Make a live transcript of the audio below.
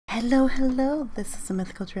Hello, this is the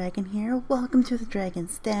Mythical Dragon here. Welcome to the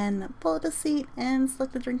Dragon's Den. Pull up a seat and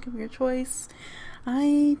select a drink of your choice.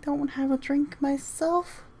 I don't have a drink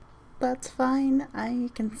myself. That's fine. I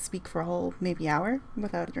can speak for a whole maybe hour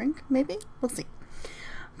without a drink, maybe? We'll see.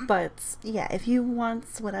 But yeah, if you want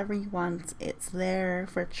whatever you want, it's there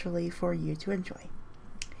virtually for you to enjoy.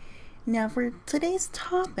 Now for today's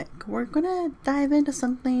topic, we're gonna dive into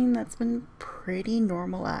something that's been pretty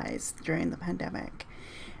normalized during the pandemic.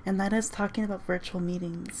 And that is talking about virtual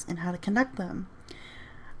meetings and how to conduct them.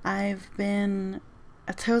 I've been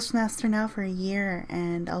a Toastmaster now for a year,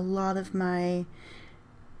 and not a lot of my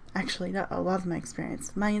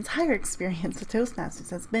experience, my entire experience with Toastmasters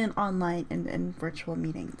has been online and virtual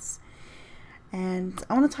meetings. And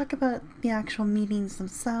I want to talk about the actual meetings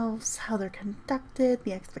themselves, how they're conducted,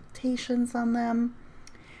 the expectations on them,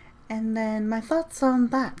 and then my thoughts on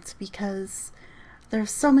that, because there's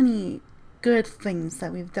so many good things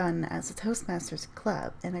that we've done as a Toastmasters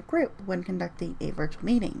club and a group when conducting a virtual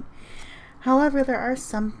meeting. However, there are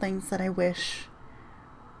some things that I wish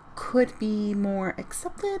could be more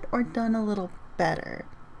accepted or done a little better.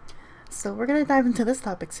 So we're going to dive into this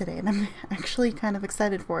topic today, and I'm actually kind of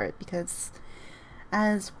excited for it because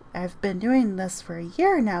as I've been doing this for a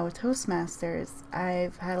year now with Toastmasters,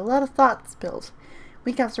 I've had a lot of thoughts built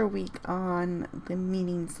week after week on the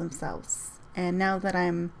meetings themselves. And now that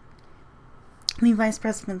I'm the Vice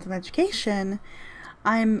President of Education,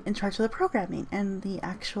 I'm in charge of the programming and the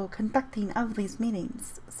actual conducting of these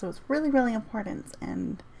meetings. So it's really important,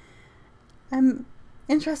 and I'm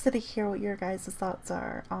interested to hear what your guys' thoughts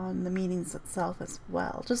are on the meetings itself as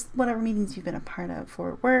well. Just whatever meetings you've been a part of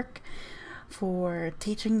for work, for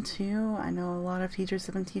teaching too. I know a lot of teachers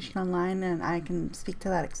have been teaching online, and I can speak to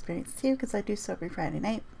that experience too because I do so every Friday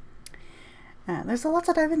night. There's a lot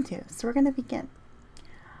to dive into, so we're going to begin.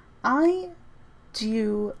 I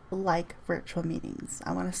do like virtual meetings.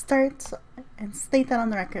 I want to start and state that on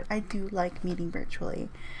the record. I do like meeting virtually.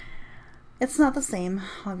 It's not the same,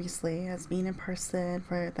 obviously, as being in person,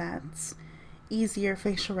 for that easier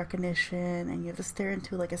facial recognition and you have to stare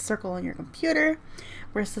into like a circle on your computer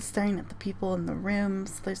versus staring at the people in the room.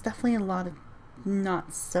 So there's definitely a lot of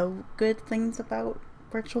not so good things about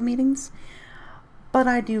virtual meetings, but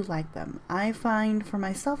I do like them. I find, for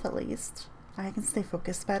myself at least, I can stay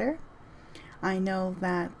focused better. I know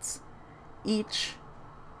that each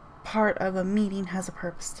part of a meeting has a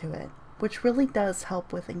purpose to it, which really does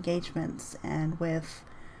help with engagements and with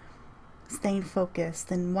staying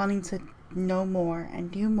focused and wanting to know more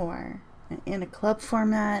and do more in a club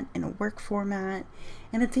format, in a work format,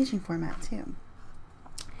 in a teaching format too.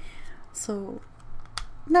 So,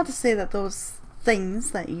 not to say that those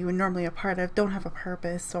things that you are normally a part of don't have a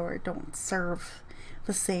purpose or don't serve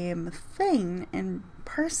the same thing in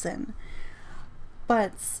person.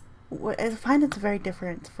 But I find it's very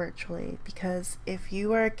different virtually, because if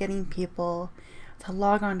you are getting people to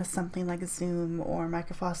log on to something like Zoom or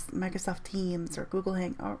Microsoft Teams or Google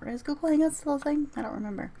Hangouts, or is Google Hangouts still a thing? I don't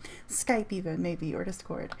remember. Skype even, maybe, or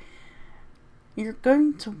Discord. You're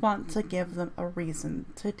going to want to give them a reason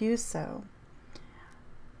to do so.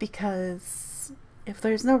 Because if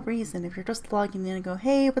there's no reason, if you're just logging in and go,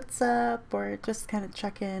 hey, what's up? Or just kind of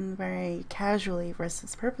check in very casually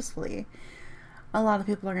versus purposefully, a lot of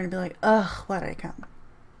people are going to be like, ugh, why did I come?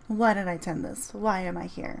 Why did I attend this? Why am I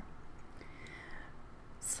here?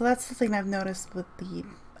 So that's the thing I've noticed with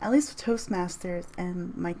at least with Toastmasters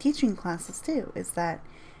and my teaching classes too, is that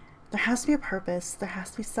there has to be a purpose, there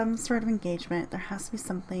has to be some sort of engagement, there has to be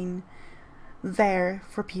something there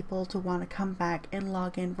for people to want to come back and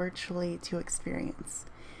log in virtually to experience.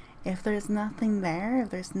 If there's nothing there, if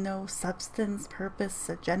there's no substance, purpose,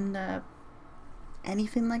 agenda,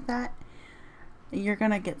 anything like that, you're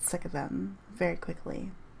gonna get sick of them very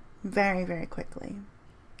quickly. Very quickly.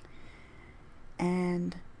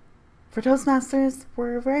 And for Toastmasters,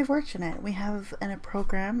 we're very fortunate. We have a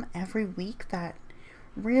program every week that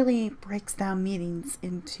really breaks down meetings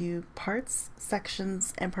into parts,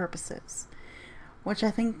 sections, and purposes, which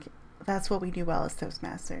I think that's what we do well as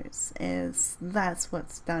Toastmasters, that's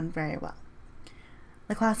what's done very well.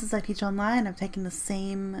 The classes I teach online, I've taken the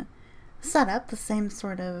same setup, the same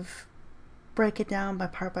sort of break it down by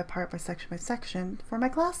part, by section for my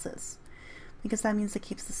classes, because that means it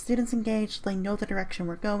keeps the students engaged, they know the direction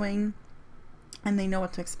we're going, and they know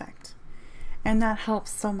what to expect. And that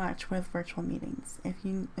helps so much with virtual meetings. If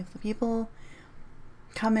the people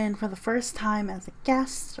come in for the first time as a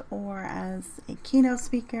guest or as a keynote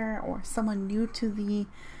speaker or someone new to the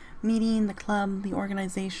meeting, the club, the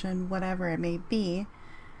organization, whatever it may be,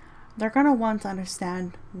 they're going to want to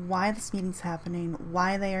understand why this meeting's happening,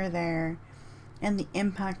 why they are there, and the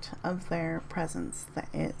impact of their presence that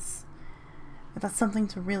is. But that's something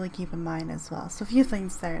to really keep in mind as well. So a few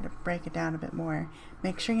things there to break it down a bit more.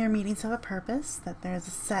 Make sure your meetings have a purpose, that there's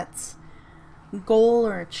a set goal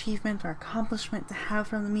or achievement or accomplishment to have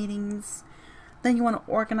from the meetings. Then you want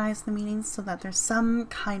to organize the meetings so that there's some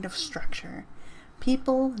kind of structure.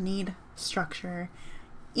 People need structure.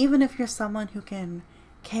 Even if you're someone who can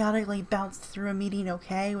chaotically bounce through a meeting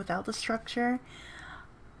okay without the structure,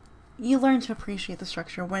 you learn to appreciate the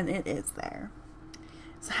structure when it is there.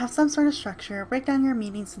 So have some sort of structure. Break down your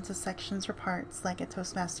meetings into sections or parts like a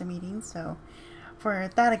Toastmaster meeting. So for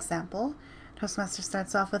that example, Toastmaster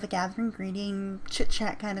starts off with a gathering, greeting,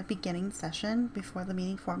 chit-chat kind of beginning session before the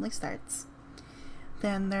meeting formally starts.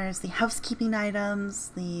 Then there's the housekeeping items,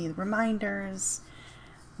 the reminders,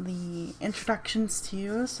 the introductions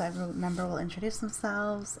too. So every member will introduce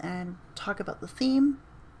themselves and talk about the theme.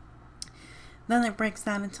 Then it breaks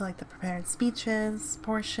down into like the prepared speeches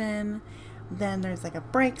portion. Then there's like a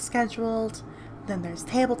break scheduled. Then there's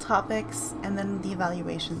table topics, and then the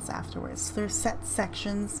evaluations afterwards. So there's set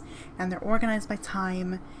sections, and they're organized by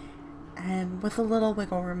time, and with a little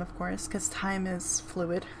wiggle room, of course, because time is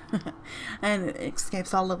fluid, and it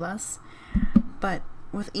escapes all of us. But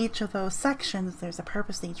with each of those sections, there's a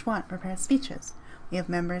purpose to each one. Prepared speeches. We have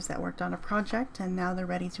members that worked on a project, and now they're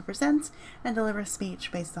ready to present and deliver a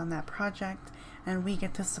speech based on that project, and we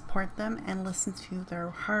get to support them and listen to their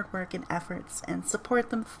hard work and efforts and support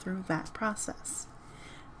them through that process.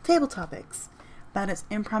 Table topics. That is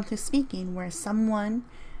impromptu speaking, where someone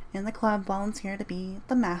in the club volunteer to be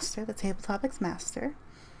the master, the table topics master,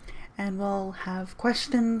 and we'll have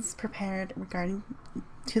questions prepared relating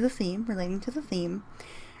to the theme,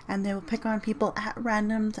 and they will pick on people at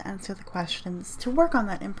random to answer the questions to work on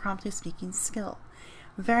that impromptu speaking skill.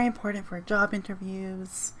 Very important for job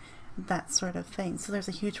interviews, that sort of thing. So there's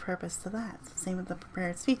a huge purpose to that. Same with the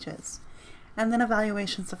prepared speeches. And then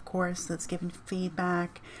evaluations, of course, that's giving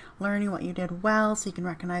feedback, learning what you did well so you can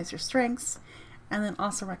recognize your strengths, and then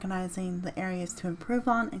also recognizing the areas to improve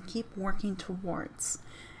on and keep working towards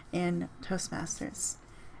in Toastmasters.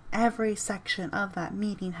 Every section of that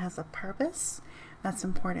meeting has a purpose. That's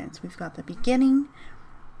important. We've got the beginning,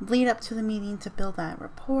 lead up to the meeting to build that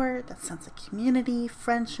rapport, that sense of community,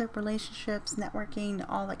 friendship, relationships, networking,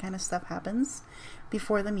 all that kind of stuff happens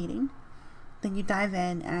before the meeting. Then you dive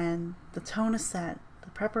in and the tone is set, the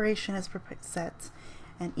preparation is set,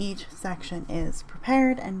 and each section is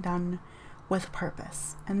prepared and done with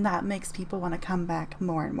purpose. And that makes people want to come back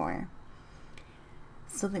more and more.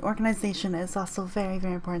 So the organization is also very,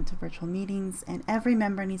 very important to virtual meetings, and every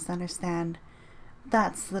member needs to understand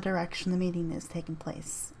that's the direction the meeting is taking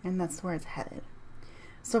place, and that's where it's headed.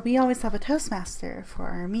 So we always have a Toastmaster for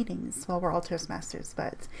our meetings. Well, we're all Toastmasters,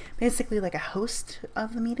 but basically like a host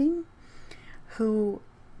of the meeting, who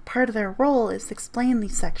part of their role is to explain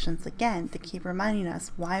these sections again, to keep reminding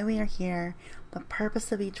us why we are here, the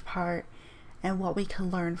purpose of each part, and what we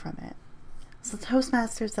can learn from it. So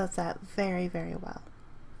Toastmasters does that very, very well.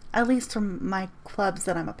 At least from my clubs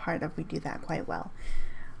that I'm a part of, we do that quite well.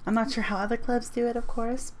 I'm not sure how other clubs do it, of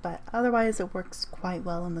course, but otherwise it works quite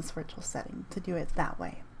well in this virtual setting to do it that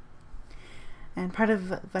way. And part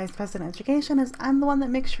of Vice President Education is I'm the one that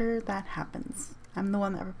makes sure that happens. I'm the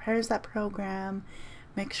one that prepares that program,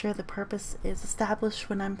 make sure the purpose is established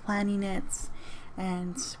when I'm planning it,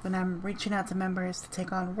 and when I'm reaching out to members to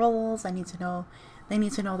take on roles, they need to know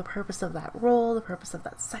the purpose of that role, the purpose of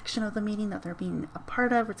that section of the meeting that they're being a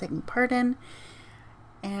part of or taking part in.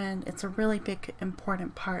 And it's a really big,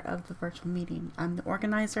 important part of the virtual meeting. I'm the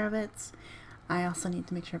organizer of it. I also need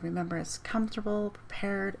to make sure every member is comfortable,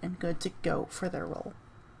 prepared, and good to go for their role.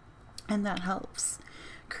 And that helps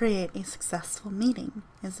create a successful meeting,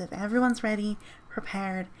 is if everyone's ready,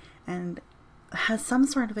 prepared, and has some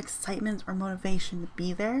sort of excitement or motivation to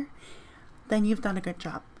be there, then you've done a good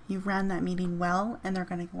job. You've ran that meeting well, and they're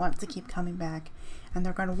going to want to keep coming back, and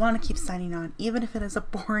they're going to want to keep signing on, even if it is a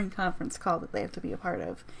boring conference call that they have to be a part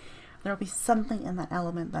of. There will be something in that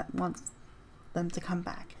element that wants them to come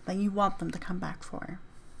back, that you want them to come back for.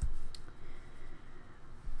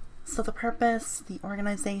 So the purpose, the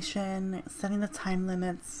organization, setting the time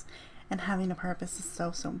limits, and having a purpose is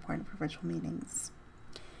so, so important for virtual meetings.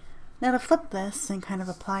 Now to flip this and kind of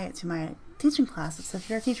apply it to my teaching classes, so if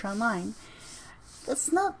you're a teacher online,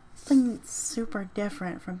 it's nothing super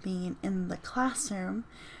different from being in the classroom.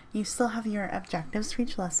 You still have your objectives for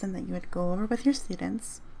each lesson that you would go over with your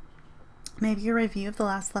students. Maybe a review of the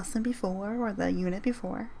last lesson before or the unit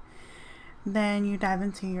before. Then you dive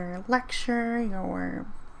into your lecture, your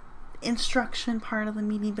instruction part of the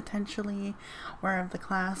meeting potentially, or of the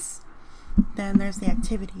class. Then there's the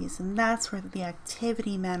activities, and that's where the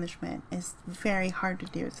activity management is very hard to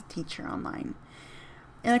do as a teacher online.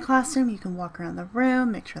 In a classroom, you can walk around the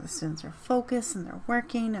room, make sure the students are focused and they're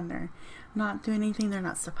working and they're not doing anything they're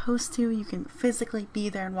not supposed to. You can physically be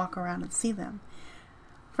there and walk around and see them.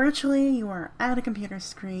 Virtually, you are at a computer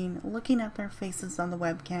screen, looking at their faces on the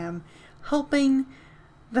webcam, hoping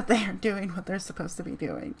that they are doing what they're supposed to be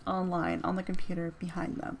doing online on the computer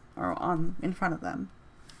behind them or in front of them.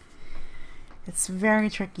 It's very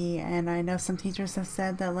tricky, and I know some teachers have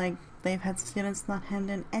said that like they've had students not hand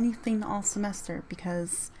in anything all semester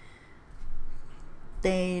because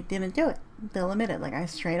they didn't do it. They'll admit it, like I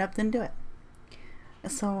straight up didn't do it.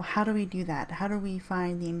 So how do we do that? How do we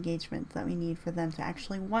find the engagement that we need for them to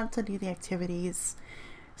actually want to do the activities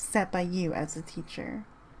set by you as a teacher?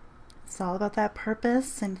 It's all about that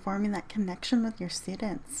purpose and forming that connection with your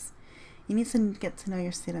students. You need to get to know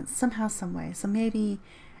your students somehow, some way. So maybe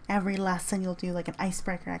every lesson you'll do like an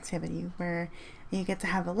icebreaker activity where you get to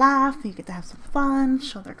have a laugh, you get to have some fun,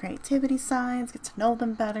 show their creativity sides, get to know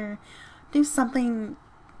them better, do something,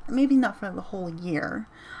 maybe not for the whole year,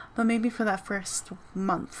 but maybe for that first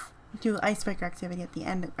month. Do an icebreaker activity at the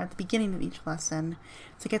end, at the beginning of each lesson,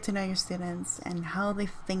 to get to know your students and how they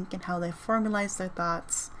think and how they formalize their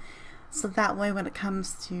thoughts. So that way when it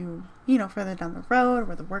comes to, further down the road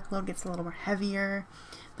where the workload gets a little more heavier,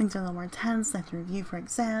 things are a little more intense, they have to review for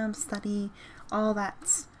exams, study, all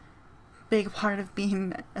that's big part of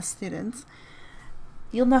being a student.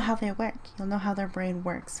 You'll know how they work, you'll know how their brain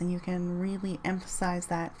works, and you can really emphasize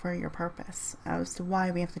that for your purpose as to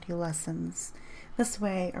why we have to do lessons this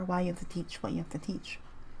way or why you have to teach what you have to teach.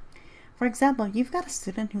 For example, you've got a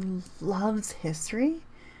student who loves history.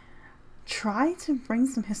 Try to bring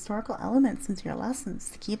some historical elements into your lessons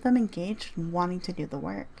to keep them engaged and wanting to do the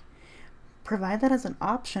work. Provide that as an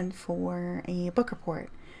option for a book report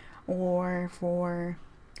or for...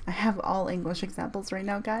 I have all English examples right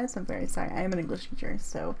now, guys. I'm very sorry. I am an English teacher,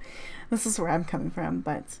 so this is where I'm coming from.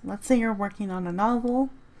 But let's say you're working on a novel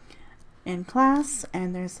in class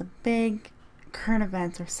and there's a big current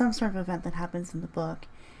event or some sort of event that happens in the book.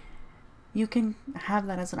 You can have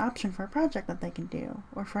that as an option for a project that they can do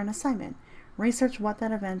or for an assignment. Research what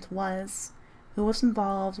that event was, who was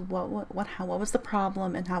involved, what was the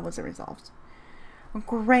problem, and how was it resolved. A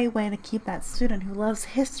great way to keep that student who loves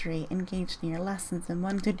history engaged in your lessons and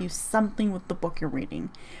wanting to do something with the book you're reading.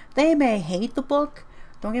 They may hate the book.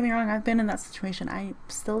 Don't get me wrong, I've been in that situation. I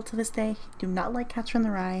still to this day do not like Catcher in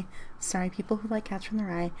the Rye. Sorry, people who like Catcher in the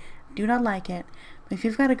Rye, do not like it. But if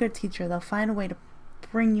you've got a good teacher, they'll find a way to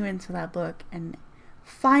bring you into that book and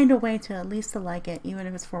find a way to at least to like it, even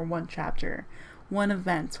if it's for one chapter, one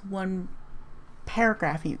event, one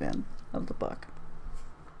paragraph even of the book.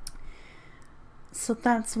 So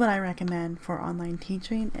that's what I recommend for online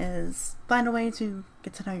teaching, is find a way to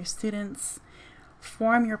get to know your students,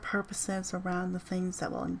 form your purposes around the things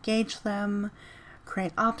that will engage them,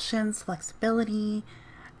 create options, flexibility,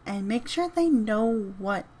 and make sure they know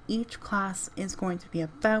what each class is going to be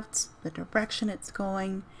about, the direction it's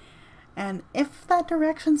going, and if that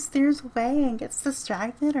direction steers away and gets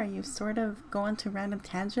distracted, or you sort of go into random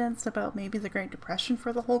tangents about maybe the Great Depression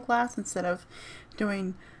for the whole class instead of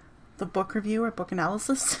doing the book review or book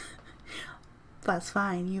analysis, that's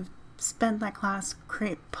fine. You've spent that class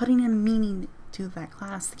putting in meaning to that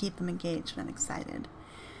class to keep them engaged and excited.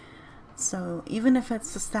 So even if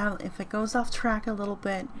if it goes off track a little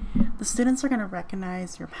bit, the students are going to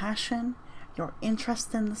recognize your passion, your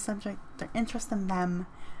interest in the subject, their interest in them,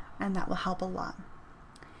 and that will help a lot.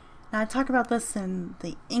 Now I talk about this in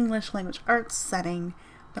the English language arts setting,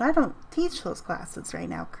 but I don't teach those classes right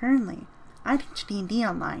now currently. I teach D&D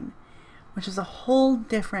online, which is a whole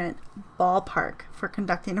different ballpark for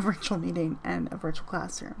conducting a virtual meeting and a virtual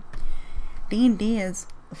classroom. D&D is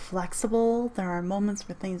flexible. There are moments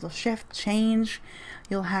where things will shift, change.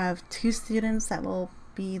 You'll have two students that will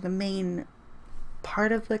be the main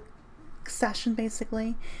part of the session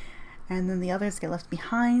basically, and then the others get left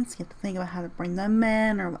behind, so you have to think about how to bring them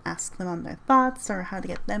in or ask them on their thoughts or how to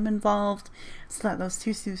get them involved so that those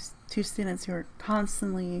two students who are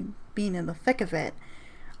constantly being in the thick of it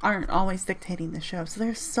aren't always dictating the show. So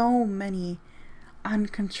there's so many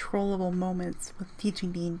uncontrollable moments with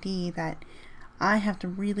teaching D&D that I have to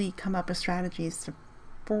really come up with strategies to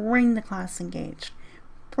bring the class engaged,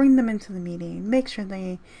 bring them into the meeting, make sure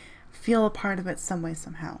they feel a part of it some way,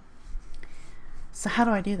 somehow. So how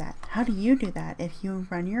do I do that? How do you do that if you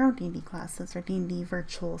run your own D&D classes or D&D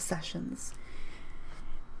virtual sessions?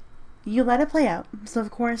 You let it play out. So of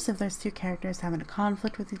course, if there's two characters having a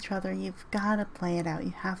conflict with each other, you've got to play it out.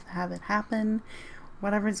 You have to have it happen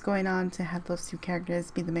whatever's going on to have those two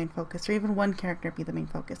characters be the main focus, or even one character be the main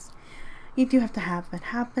focus. You do have to have it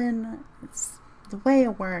happen. It's the way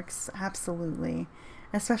it works, absolutely.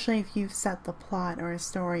 Especially if you've set the plot or a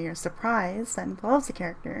story or surprise that involves a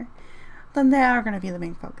character, then they are going to be the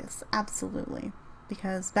main focus, absolutely.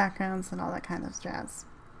 Because backgrounds and all that kind of jazz.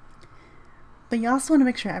 But you also want to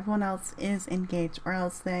make sure everyone else is engaged, or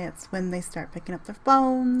else it's when they start picking up their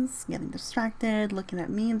phones, getting distracted, looking at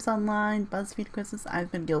memes online, BuzzFeed quizzes.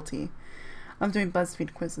 I've been guilty of doing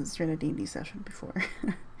BuzzFeed quizzes during a D&D session before.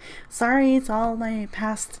 Sorry to all my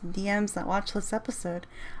past DMs that watch this episode.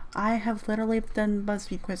 I have literally done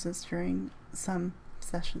BuzzFeed quizzes during some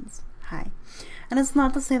sessions. Hi. And it's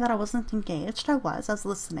not to say that I wasn't engaged. I was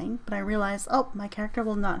listening, but I realized, oh, my character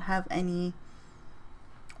will not have any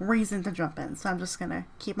reason to jump in, so I'm just gonna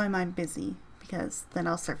keep my mind busy, because then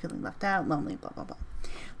I'll start feeling left out, lonely, blah blah blah.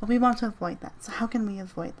 But we want to avoid that. So how can we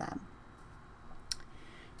avoid that?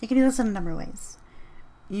 You can do this in a number of ways.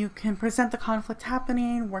 You can present the conflict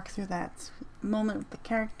happening, work through that moment with the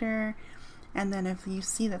character, and then if you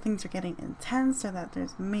see that things are getting intense, or that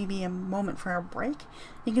there's maybe a moment for a break,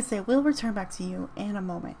 you can say, we'll return back to you in a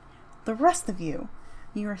moment. The rest of you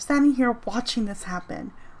are standing here watching this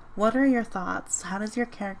happen. What are your thoughts? How does your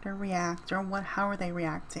character react? Or how are they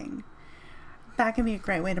reacting? That can be a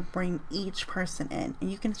great way to bring each person in.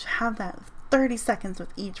 And you can have that 30 seconds with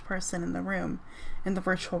each person in the room, in the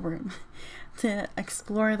virtual room, to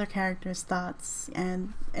explore their character's thoughts.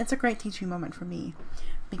 And it's a great teaching moment for me,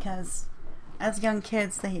 because as young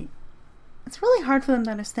kids, it's really hard for them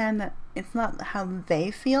to understand that it's not how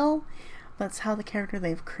they feel, but it's how the character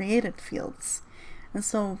they've created feels. And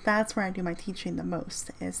so that's where I do my teaching the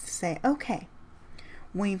most, is to say, okay,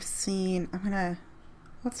 we've seen,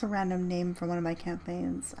 what's a random name for one of my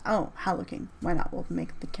campaigns? Oh, Halloween. Why not? We'll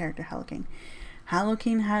make the character Halloween.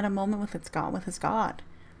 Halloween had a moment with his god,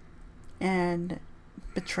 and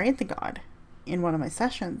betrayed the god in one of my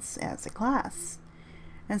sessions as a class.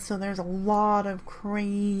 And so there's a lot of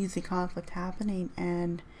crazy conflict happening,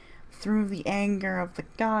 and through the anger of the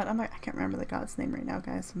god, I can't remember the god's name right now,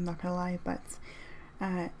 guys, I'm not gonna lie, but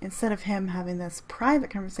instead of him having this private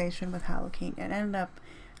conversation with Halloween, it ended up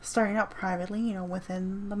starting out privately,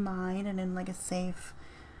 within the mind and in like a safe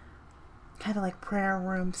kind of like prayer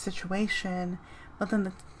room situation. But then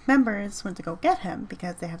the members went to go get him,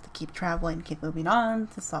 because they have to keep traveling, keep moving on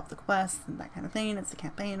to solve the quest and that kind of thing. It's a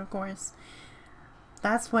campaign, of course.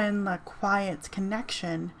 That's when the quiet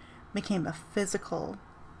connection became a physical.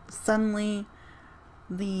 Suddenly,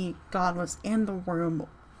 the god was in the room,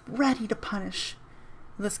 ready to punish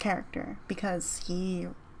this character, because he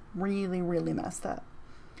really, really messed up.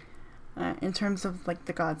 In terms of like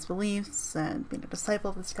the god's beliefs and being a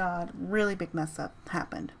disciple of this god, really big mess up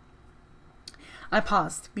happened. I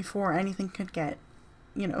paused before anything could get,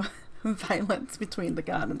 violence between the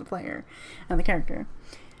god and the player and the character.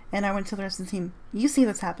 And I went to the rest of the team, you see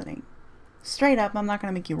this happening. Straight up, I'm not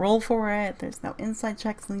going to make you roll for it. There's no insight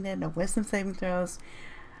checks needed, no wisdom saving throws.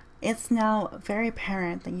 It's now very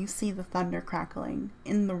apparent that you see the thunder crackling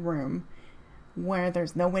in the room where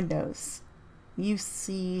there's no windows. You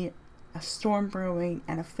see a storm brewing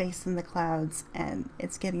and a face in the clouds, and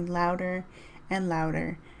it's getting louder and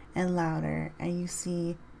louder and louder, and you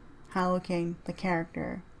see Halloween, the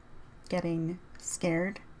character, getting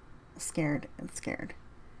scared, and scared.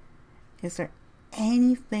 Is there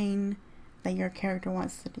anything that your character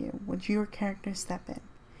wants to do? Would your character step in?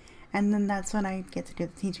 And then that's when I get to do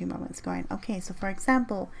the teaching moments, going, okay, so for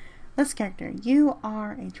example, this character, you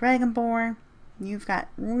are a dragonborn, you've got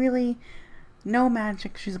really no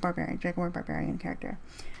magic. She's a barbarian, dragonborn barbarian character.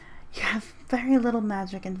 You have very little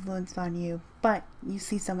magic influence on you, but you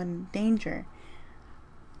see someone in danger.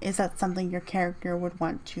 Is that something your character would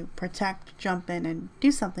want to protect, jump in, and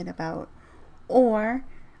do something about? Or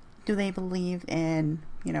do they believe in,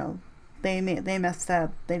 they messed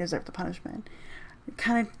up, they deserve the punishment?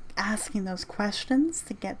 Kind of asking those questions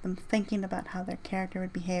to get them thinking about how their character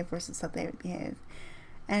would behave versus how they would behave.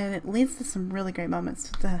 And it leads to some really great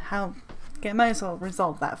moments to I might as well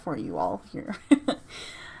resolve that for you all here.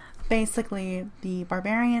 Basically, the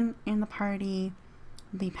barbarian in the party,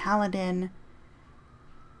 the paladin,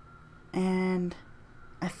 and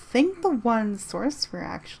I think the one sorcerer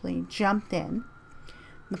actually jumped in.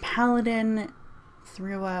 The paladin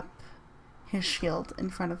threw up his shield in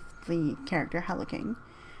front of the character Halloween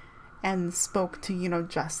and spoke to,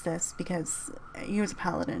 justice, because he was a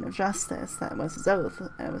paladin of justice. That was his oath.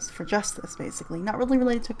 It was for justice, basically. Not really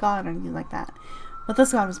related to God or anything like that. But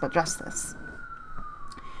this God was about justice.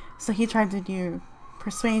 So he tried to do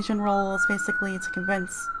persuasion rolls, basically, to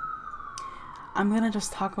convince I'm gonna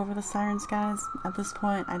just talk over the sirens, guys. At this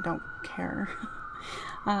point, I don't care.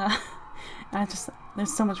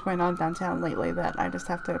 There's so much going on downtown lately that I just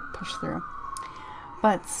have to push through.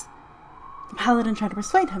 But the paladin tried to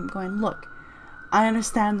persuade him, going, look, I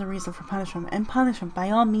understand the reason for punishment, and punish him. By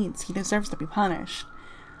all means, he deserves to be punished.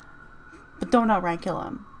 But don't outright kill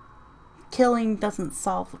him. Killing doesn't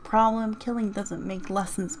solve the problem. Killing doesn't make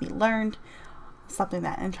lessons be learned. Something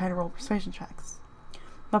like that, and try to roll persuasion checks.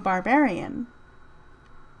 But Barbarian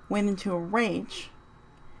went into a rage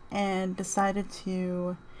and decided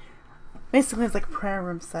to... Basically, it's like a prayer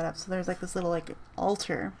room set up. So there's like this little like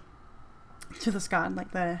altar to this god.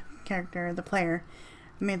 Like the character, the player,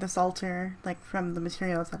 made this altar like from the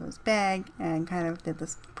materials out of his bag and kind of did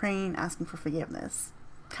this praying, asking for forgiveness.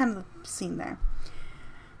 Kind of the scene there.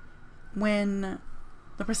 When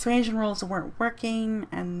the persuasion rolls weren't working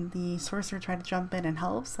and the sorcerer tried to jump in and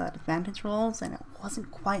help, so that advantage rolls, and it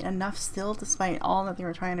wasn't quite enough still despite all that they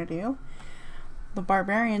were trying to do, the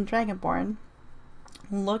barbarian dragonborn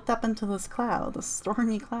looked up into this cloud, the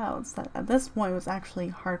stormy clouds that at this point was actually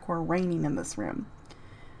hardcore raining in this room,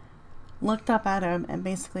 looked up at him and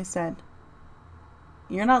basically said,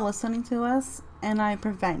 you're not listening to us, and I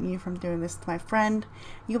prevent you from doing this to my friend.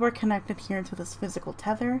 You were connected here to this physical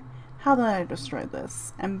tether. How did I destroy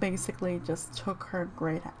this? And basically just took her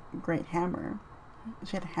great hammer.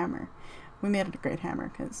 She had a hammer. We made it a great hammer,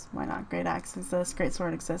 because why not? Great axe exists, great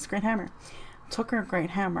sword exists, great hammer. Took her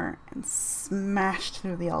great hammer and smashed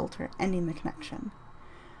through the altar, ending the connection.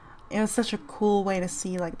 It was such a cool way to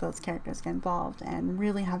see like those characters get involved, and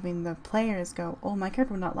really having the players go, oh, my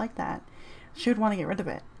character would not like that. She would want to get rid of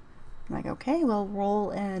it. I'm like, okay, well, roll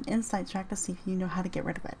an insight check to see if you know how to get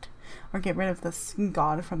rid of it, or get rid of this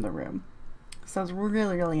god from the room. So it's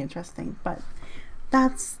really, really interesting. But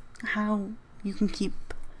that's how you can keep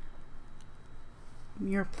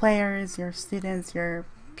your players, your students, your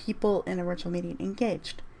people in a virtual meeting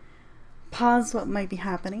engaged. Pause what might be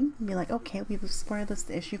happening and be like, okay, we've explored this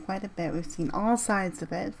issue quite a bit. We've seen all sides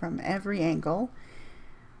of it from every angle.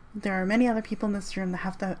 There are many other people in this room that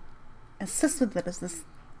have to assist with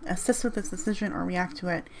this decision or react to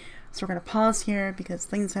it. So we're going to pause here because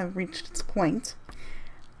things have reached its point.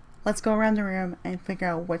 Let's go around the room and figure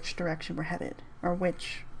out which direction we're headed, or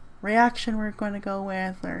which reaction we're going to go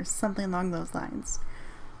with, or something along those lines.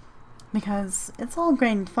 Because it's all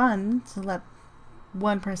great and fun to let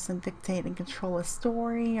one person dictate and control a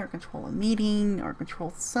story, or control a meeting, or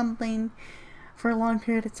control something for a long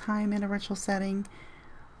period of time in a virtual setting,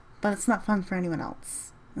 but it's not fun for anyone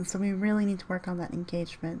else. And so we really need to work on that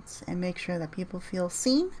engagement and make sure that people feel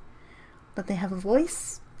seen, that they have a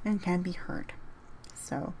voice, and can be heard.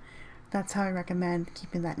 So that's how I recommend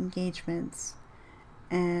keeping that engagement,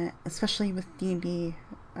 and especially with D&D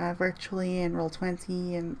virtually, and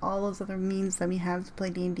Roll20 and all those other means that we have to play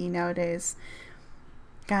D&D nowadays.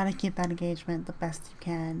 Gotta keep that engagement the best you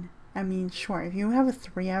can. I mean, sure, if you have a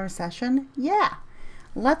 3-hour session, yeah,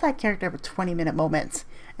 let that character have a 20-minute moment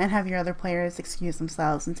and have your other players excuse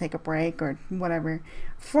themselves and take a break or whatever,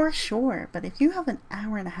 for sure. But if you have an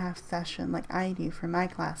hour-and-a-half session like I do for my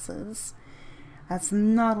classes, that's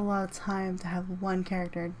not a lot of time to have one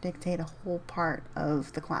character dictate a whole part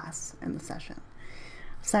of the class in the session.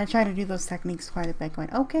 So I try to do those techniques quite a bit,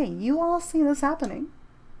 going, okay, you all see this happening.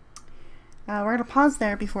 We're going to pause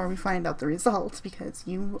there before we find out the results, because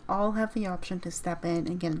you all have the option to step in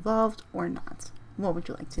and get involved or not. What would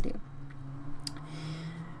you like to do?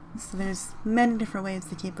 So there's many different ways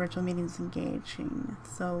to keep virtual meetings engaging.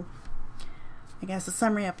 So I guess the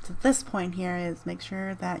summary up to this point here is make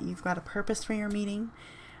sure that you've got a purpose for your meeting,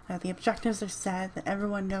 that the objectives are set, that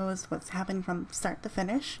everyone knows what's happening from start to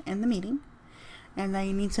finish in the meeting, and that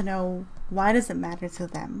you need to know, why does it matter to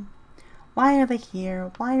them? Why are they here?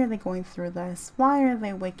 Why are they going through this? Why are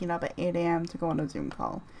they waking up at 8 a.m. to go on a Zoom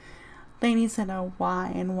call? They need to know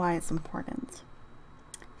why and why it's important.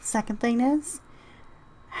 Second thing is,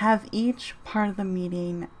 have each part of the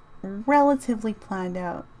meeting relatively planned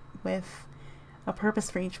out with a purpose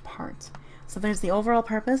for each part. So there's the overall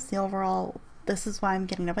purpose, this is why I'm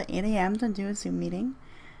getting up at 8 a.m. to do a Zoom meeting.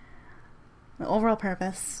 The overall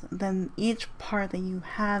purpose, then each part that you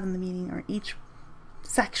have in the meeting, or each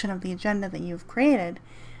section of the agenda that you've created,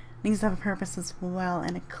 needs to have a purpose as well,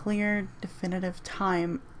 and a clear, definitive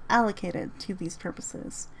time allocated to these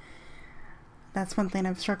purposes. That's one thing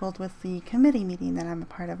I've struggled with the committee meeting that I'm a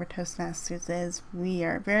part of, our Toastmasters, is we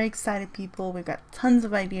are very excited people, we've got tons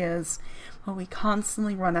of ideas, but we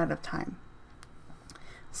constantly run out of time.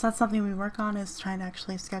 So that's something we work on, is trying to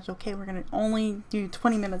actually schedule, okay, we're going to only do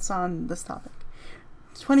 20 minutes on this topic,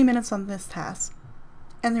 20 minutes on this task,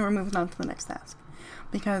 and then we're moving on to the next task.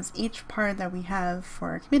 because each part that we have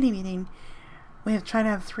for a committee meeting, we have tried to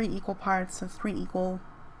have 3 equal parts of 3 equal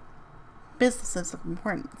businesses of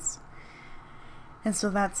importance. And so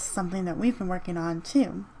that's something that we've been working on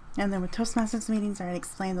too. And then with Toastmasters meetings, I already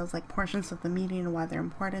explained those like portions of the meeting and why they're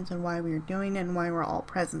important and why we're doing it and why we're all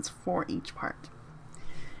present for each part.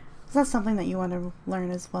 So that's something that you want to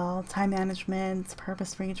learn as well. Time management,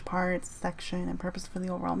 purpose for each part, section, and purpose for the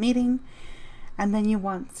overall meeting. And then you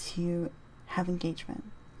want to have engagement.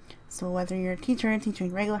 So whether you're a teacher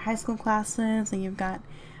teaching regular high school classes and you've got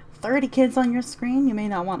 30 kids on your screen, you may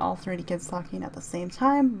not want all 30 kids talking at the same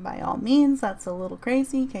time. By all means, that's a little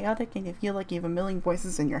crazy, chaotic, and you feel like you have a million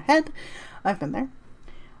voices in your head. I've been there.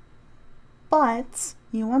 But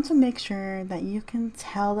you want to make sure that you can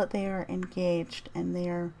tell that they are engaged and they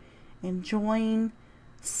are enjoying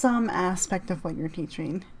some aspect of what you're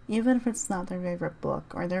teaching, even if it's not their favorite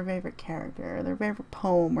book or their favorite character or their favorite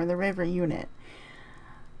poem or their favorite unit.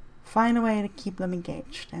 Find a way to keep them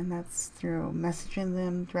engaged, and that's through messaging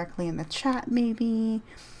them directly in the chat maybe,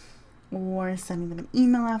 or sending them an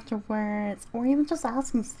email afterwards, or even just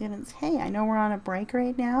asking students, hey, I know we're on a break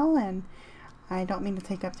right now and I don't mean to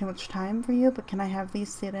take up too much time for you, but can I have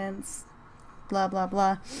these students blah blah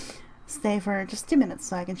blah stay for just 2 minutes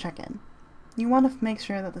so I can check in. You want to make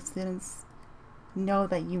sure that the students know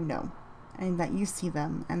that you know and that you see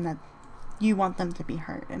them and that you want them to be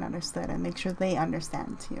heard and understood, and make sure they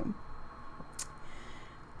understand too.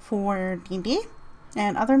 For D&D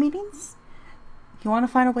and other meetings, you want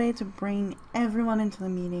to find a way to bring everyone into the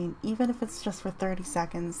meeting, even if it's just for 30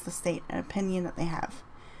 seconds, to state an opinion that they have.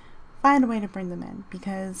 Find a way to bring them in,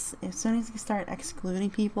 because as soon as you start excluding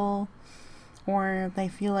people, or they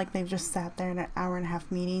feel like they've just sat there in an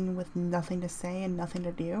hour-and-a-half meeting with nothing to say and nothing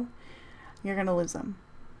to do, you're going to lose them.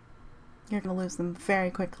 You're going to lose them very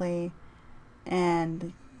quickly,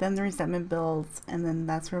 and then the resentment builds, and then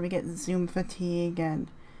that's where we get Zoom fatigue and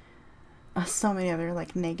so many other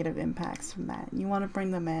like negative impacts from that. You want to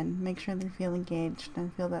bring them in, make sure they feel engaged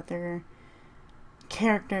and feel that they're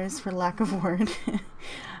characters, for lack of a word,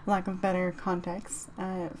 lack of better context,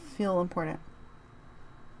 feel important.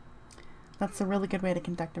 That's a really good way to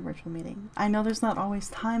conduct a virtual meeting. I know there's not always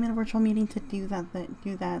time in a virtual meeting to do that, but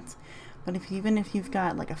even if you've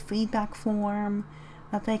got like a feedback form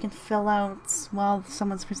that they can fill out while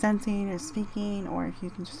someone's presenting or speaking, or if you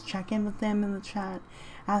can just check in with them in the chat,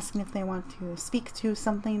 asking if they want to speak to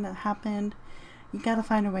something that happened, you gotta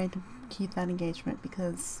find a way to keep that engagement,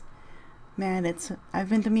 because man, I've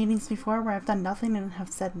been to meetings before where I've done nothing and have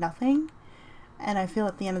said nothing, and I feel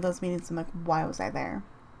at the end of those meetings I'm like, why was I there?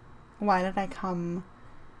 Why did I come?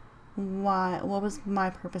 What was my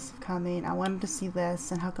purpose of coming? I wanted to see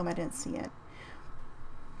this, and how come I didn't see it?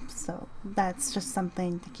 So that's just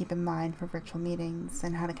something to keep in mind for virtual meetings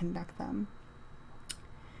and how to conduct them.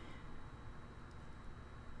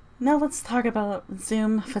 Now let's talk about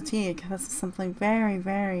Zoom fatigue. This is something very,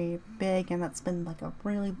 very big, and that's been like a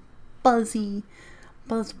really buzzwordy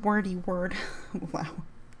word. Wow.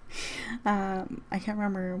 I can't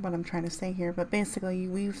remember what I'm trying to say here, but basically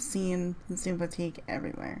we've seen Zoom fatigue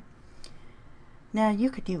everywhere. Now, you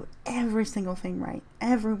could do every single thing right.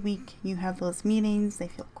 Every week you have those meetings, they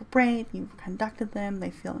feel great, you've conducted them, they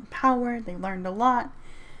feel empowered, they learned a lot,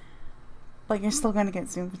 but you're still going to get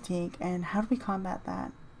Zoom fatigue. And how do we combat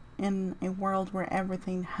that in a world where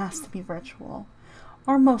everything has to be virtual,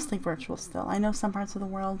 or mostly virtual still? I know some parts of the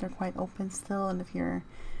world are quite open still, and if you're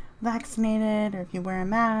vaccinated or if you wear a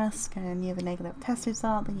mask and you have a negative test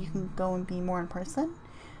result, then you can go and be more in person.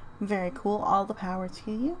 Very cool, all the power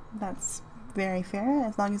to you. That's very fair,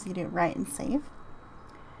 as long as you do it right and safe.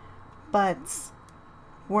 But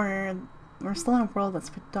we're still in a world that's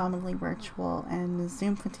predominantly virtual, and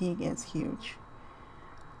Zoom fatigue is huge.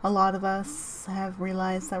 A lot of us have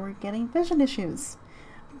realized that we're getting vision issues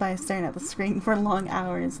by staring at the screen for long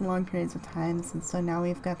hours, long periods of times, and so now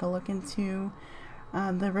we've got to look into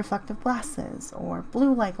the reflective glasses or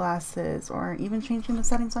blue light glasses, or even changing the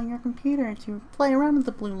settings on your computer to play around with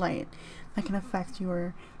the blue light that can affect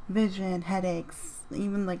your vision, headaches,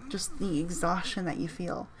 even like just the exhaustion that you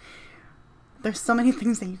feel. There's so many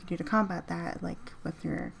things that you can do to combat that, like with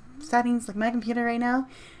your settings. Like my computer right now,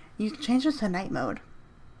 you can change it to night mode,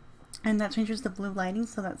 and that changes the blue lighting,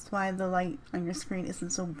 so that's why the light on your screen isn't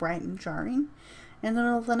so bright and jarring in the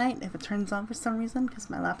middle of the night if it turns on for some reason, because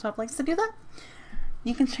my laptop likes to do that.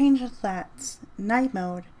 You can change that night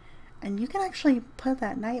mode, and you can actually put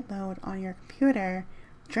that night mode on your computer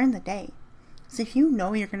during the day. So if you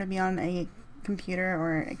know you're going to be on a computer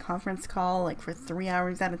or a conference call like for 3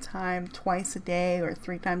 hours at a time, twice a day or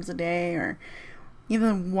 3 times a day, or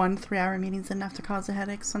even 1 3-hour meeting is enough to cause a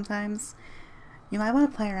headache sometimes, You might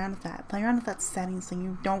want to play around with that. Play around with that setting so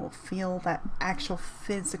you don't feel that actual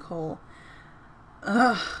physical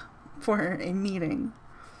for a meeting.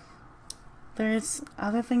 There's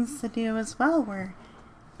other things to do as well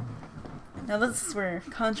now this is where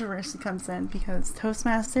controversy comes in, because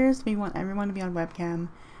Toastmasters, we want everyone to be on webcam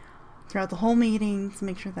throughout the whole meeting to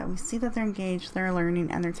make sure that we see that they're engaged, they're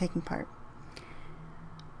learning, and they're taking part.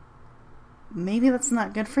 Maybe that's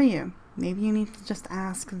not good for you. Maybe you need to just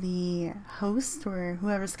ask the host or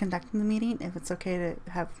whoever's conducting the meeting if it's okay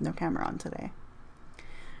to have no camera on today.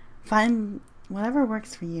 Find whatever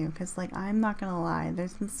works for you, because like, I'm not gonna lie,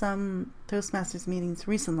 there's been some Toastmasters meetings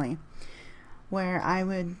recently where I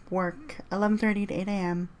would work 11:30 to 8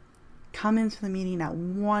 a.m., come into the meeting at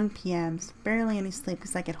 1 p.m., barely any sleep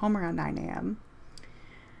because I get home around 9 a.m.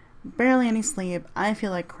 Barely any sleep. I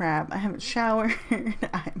feel like crap. I haven't showered.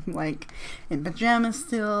 I'm like in pajamas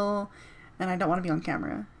still, and I don't want to be on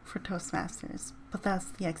camera for Toastmasters. But that's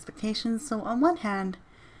the expectation. So on one hand,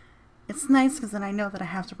 it's nice because then I know that I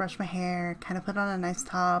have to brush my hair, kind of put on a nice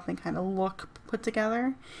top, and kind of look put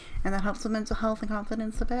together, and that helps with mental health and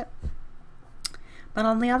confidence a bit. But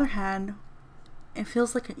on the other hand, it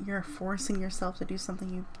feels like you're forcing yourself to do something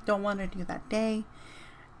you don't want to do that day.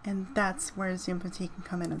 And that's where Zoom fatigue can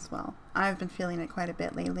come in as well. I've been feeling it quite a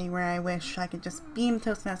bit lately, where I wish I could just be in a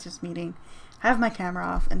Toastmasters meeting, have my camera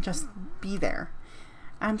off, and just be there.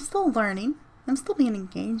 I'm still learning. I'm still being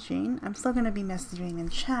engaging. I'm still going to be messaging in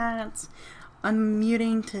chats,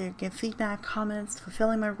 unmuting to give feedback, comments,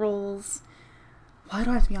 fulfilling my roles. Why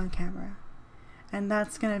do I have to be on camera? And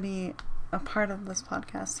that's going to be a part of this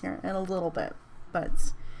podcast here in a little bit.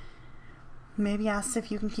 But maybe ask if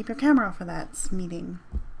you can keep your camera off for that meeting,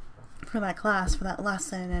 for that class, for that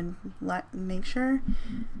lesson, and make sure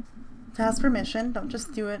to ask permission. Don't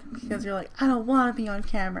just do it because you're like, I don't want to be on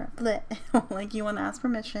camera. Like, you want to ask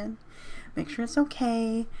permission. Make sure it's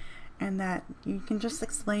okay, and that you can just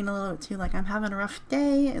explain a little bit too, like, I'm having a rough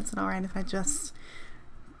day. Is it alright if I just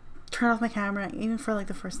turn off my camera, even for like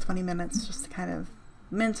the first 20 minutes, just to kind of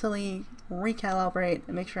mentally recalibrate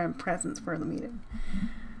and make sure I'm present for the meeting?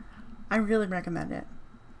 I really recommend it.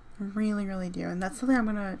 Really, really do. And that's something I'm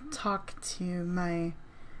going to talk to my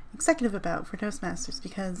executive about for Toastmasters,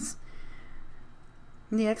 because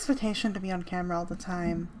the expectation to be on camera all the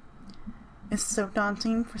time is so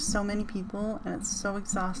daunting for so many people, and it's so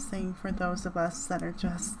exhausting for those of us that are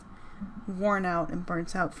just worn out and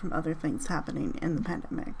burnt out from other things happening in the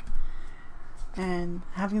pandemic. And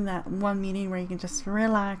having that one meeting where you can just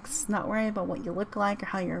relax, not worry about what you look like or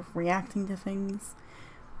how you're reacting to things,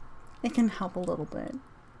 it can help a little bit.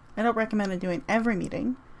 I don't recommend it doing every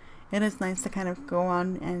meeting. It is nice to kind of go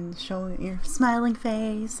on and show your smiling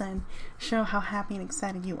face and show how happy and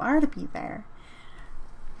excited you are to be there.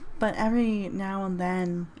 But every now and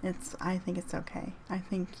then, I think it's okay. I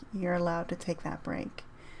think you're allowed to take that break.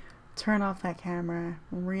 Turn off that camera,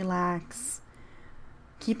 relax,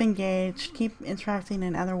 keep engaged, keep interacting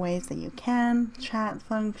in other ways that you can. Chat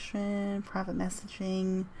function, private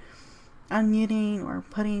messaging, unmuting, or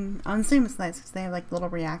putting on Zoom is nice because they have like little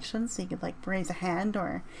reactions, so you could like raise a hand,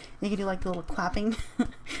 or you could do like the little clapping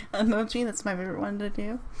emoji. That's my favorite one to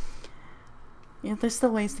do. Yeah, there's still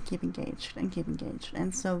ways to keep engaged,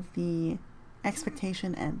 and so the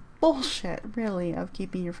expectation and bullshit really of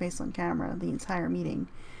keeping your face on camera the entire meeting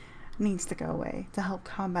needs to go away to help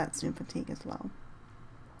combat Zoom fatigue as well.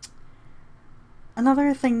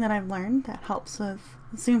 Another thing that I've learned that helps with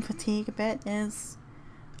Zoom fatigue a bit is,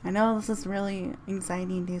 I know this is really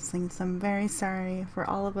anxiety inducing, so I'm very sorry for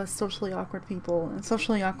all of us socially awkward people and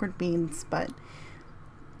socially awkward beings, but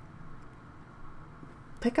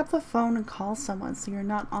pick up the phone and call someone so you're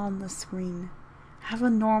not on the screen. Have a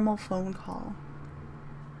normal phone call,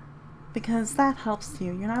 because that helps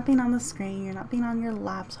you. You're not being on the screen, you're not being on your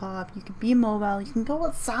laptop, you can be mobile, you can go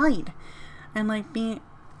outside and like be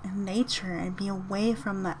in nature and be away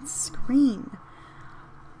from that screen.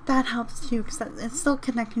 That helps too, because it's still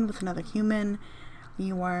connecting with another human.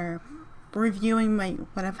 You are reviewing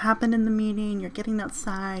what have happened in the meeting, you're getting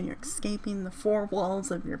outside, you're escaping the four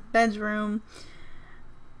walls of your bedroom.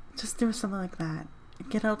 Just do something like that.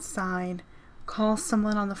 Get outside, call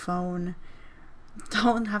someone on the phone.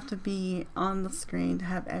 Don't have to be on the screen to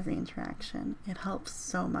have every interaction. It helps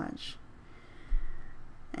so much.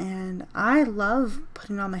 And I love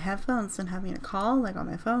putting on my headphones and having a call like on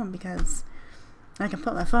my phone, because I can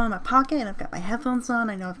put my phone in my pocket and I've got my headphones on.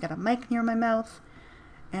 I know I've got a mic near my mouth,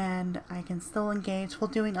 and I can still engage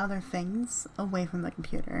while doing other things away from the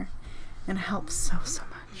computer. And it helps so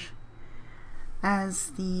much.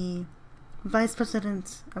 As the Vice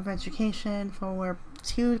President of Education for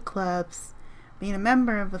 2 clubs, being a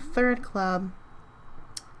member of the 3rd club,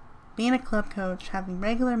 being a club coach, having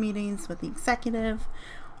regular meetings with the executive,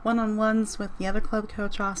 one-on-ones with the other club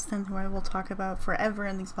coach, Austin, who I will talk about forever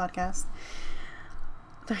in these podcasts.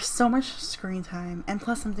 There's so much screen time, and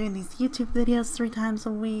plus I'm doing these YouTube videos 3 times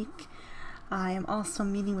a week. I am also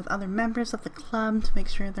meeting with other members of the club to make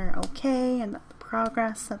sure they're okay and that the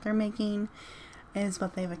progress that they're making is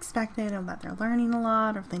what they've expected and that they're learning a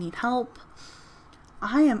lot, or if they need help.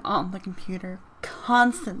 I am on the computer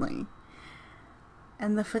constantly,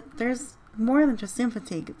 and there's more than just Zoom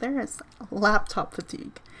fatigue. There is laptop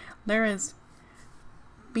fatigue. There is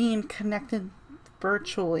being connected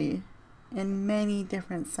virtually in many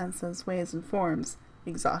different senses, ways, and forms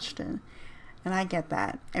exhaustion, and I get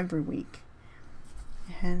that every week.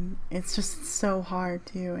 And it's just so hard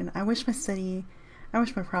too. And I wish my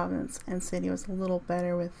province and city was a little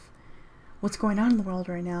better with what's going on in the world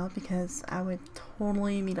right now, because I would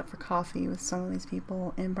totally meet up for coffee with some of these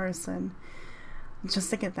people in person just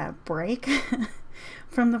to get that break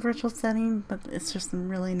from the virtual setting. But it's just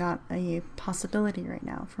really not a possibility right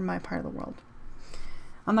now for my part of the world.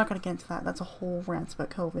 I'm not going to get into that. That's a whole rant about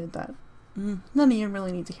COVID that none of you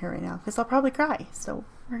really need to hear right now, because I'll probably cry. So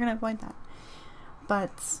we're going to avoid that.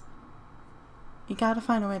 But you got to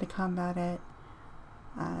find a way to combat it.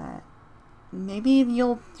 Maybe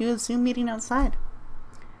you'll do a Zoom meeting outside.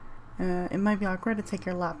 It might be awkward to take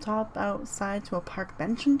your laptop outside to a park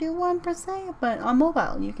bench and do one per se, but on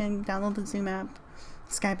mobile you can download the Zoom app,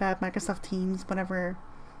 Skype app, Microsoft Teams, whatever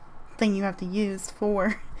thing you have to use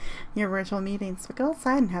for your virtual meetings. But go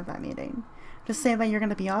outside and have that meeting. Just say that you're going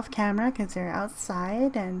to be off camera because you're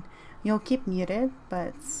outside, and you'll keep muted,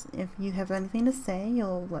 but if you have anything to say,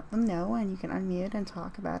 you'll let them know and you can unmute and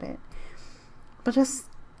talk about it. But just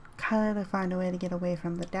kind of find a way to get away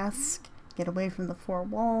from the desk, get away from the 4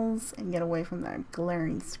 walls, and get away from that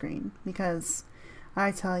glaring screen. Because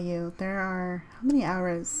I tell you, there are, how many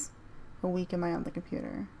hours a week am I on the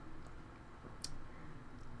computer?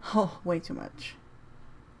 Oh, way too much.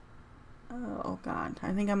 Oh God,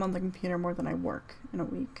 I think I'm on the computer more than I work in a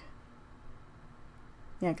week.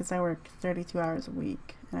 Yeah, because I work 32 hours a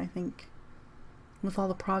week, and I think with all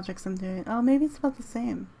the projects I'm doing, oh, maybe it's about the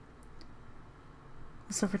same.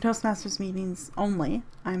 So for Toastmasters meetings only,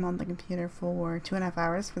 I'm on the computer for 2.5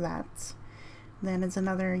 hours for that. Then it's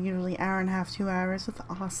another usually hour and a half, 2 hours with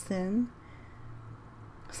Austin.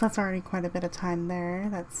 So that's already quite a bit of time there.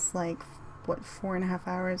 That's like, what, 4.5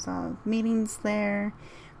 hours of meetings there.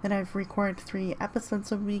 Then I've recorded 3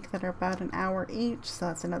 episodes a week that are about an hour each, so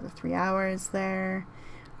that's another 3 hours there.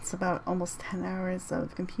 It's about almost 10 hours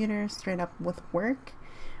of computer straight up with work,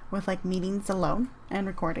 with like meetings alone and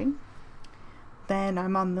recording. Then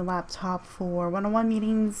I'm on the laptop for one-on-one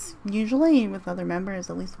meetings, usually with other members,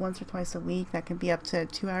 at least once or twice a week. That can be up to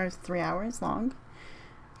 2 hours, 3 hours long.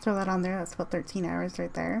 Throw that on there, that's about 13 hours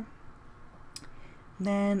right there.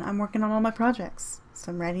 Then I'm working on all my projects.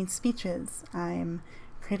 So I'm writing speeches, I'm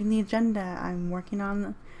creating the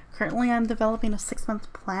agenda, currently I'm developing a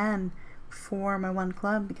 6-month plan for my one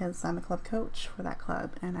club, because I'm a club coach for that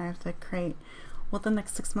club, and I have to create what the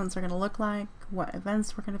next 6 months are going to look like, what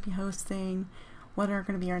events we're going to be hosting, what are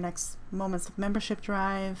going to be our next moments of membership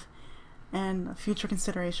drive, and future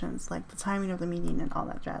considerations like the timing of the meeting and all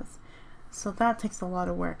that jazz. So that takes a lot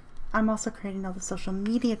of work. I'm also creating all the social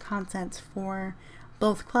media content for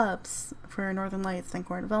both clubs, for Northern Lights and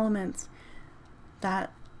Core Development.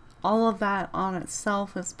 All of that on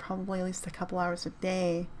itself is probably at least a couple hours a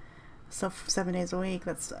day. So 7 days a week,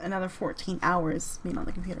 that's another 14 hours being on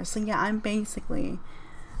the computer. So yeah, I'm basically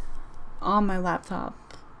on my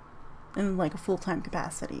laptop in like a full-time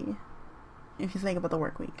capacity, if you think about the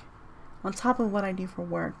work week. On top of what I do for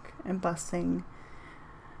work and busing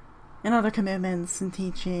and other commitments and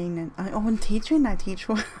teaching. And teaching, I teach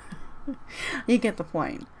for you get the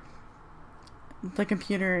point. The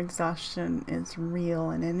computer exhaustion is real,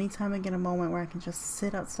 and anytime I get a moment where I can just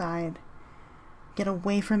sit outside, get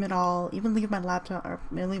away from it all, even leave my laptop or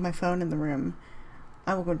leave my phone in the room,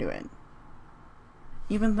 I will go do it.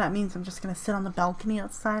 Even if that means I'm just going to sit on the balcony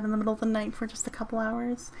outside in the middle of the night for just a couple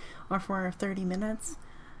hours, or for 30 minutes.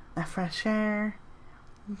 That fresh air,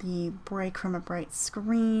 the break from a bright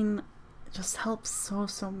screen, just helps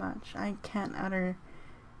so much. I can't utter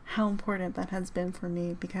how important that has been for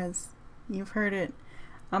me, because you've heard it,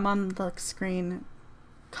 I'm on the screen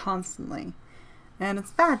constantly. And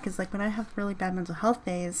it's bad because like when I have really bad mental health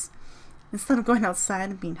days, instead of going outside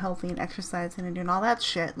and being healthy and exercising and doing all that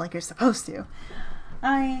shit like you're supposed to,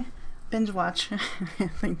 I binge watch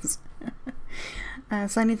things.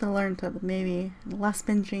 So I need to learn to maybe less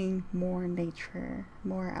binging, more nature,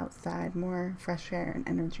 more outside, more fresh air and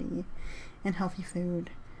energy and healthy food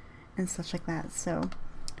and such like that. So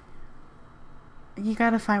you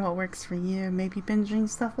gotta find what works for you. Maybe binging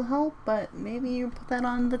stuff will help, but maybe you put that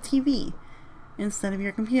on the TV instead of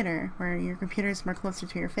your computer, where your computer is more closer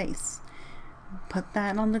to your face. Put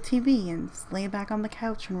that on the TV and just lay back on the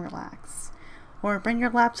couch and relax. Or bring your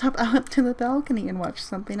laptop out to the balcony and watch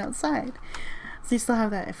something outside. So you still have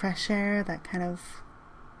that fresh air, that kind of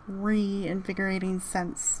reinvigorating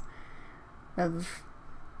sense of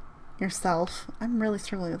yourself. I'm really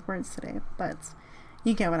struggling with words today, but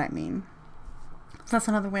you get what I mean. So that's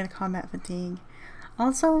another way to combat fatigue.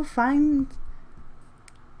 Also, find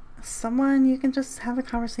someone you can just have a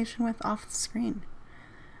conversation with off the screen.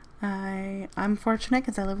 I'm fortunate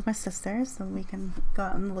because I live with my sister, so we can go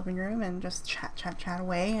out in the living room and just chat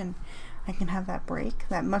away, and I can have that break,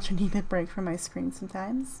 that much needed break from my screen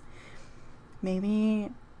sometimes.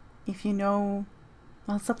 Maybe if you know,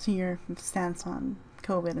 well, it's up to your stance on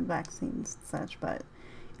COVID and vaccines and such, but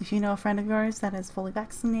if you know a friend of yours that is fully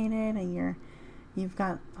vaccinated and you've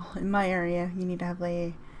got, in my area, you need to have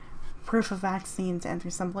a proof of vaccine to enter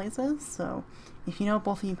some places. So if you know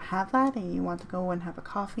both of you have that and you want to go and have a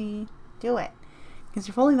coffee, do it. Because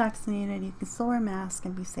you're fully vaccinated, you can still wear a mask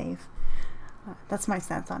and be safe. That's my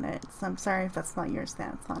stance on it. So I'm sorry if that's not your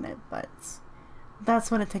stance on it, but that's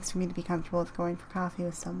what it takes for me to be comfortable with going for coffee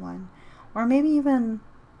with someone. Or maybe even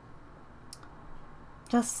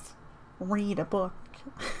just read a book.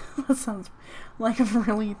 That sounds like a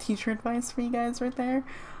really teacher advice for you guys right there,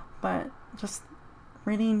 but just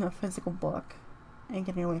reading a physical book and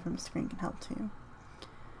getting away from the screen can help too.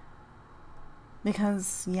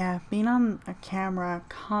 Because, yeah, being on a camera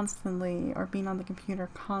constantly, or being on the computer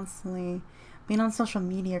constantly, being on social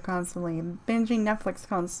media constantly, binging Netflix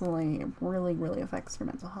constantly, really, really affects your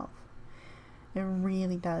mental health. It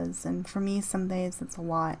really does. And for me, some days it's a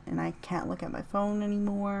lot, and I can't look at my phone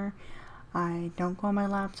anymore. I don't go on my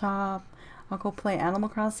laptop. I'll go play Animal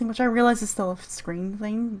Crossing, which I realize is still a screen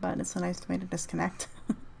thing, but it's a nice way to disconnect.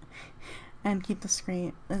 And keep the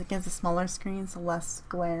screen, it gives a smaller screen, so less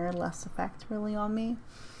glare, less effect really on me.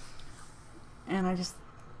 And I just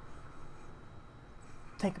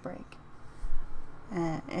take a break.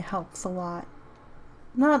 And it helps a lot.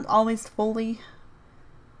 Not always fully,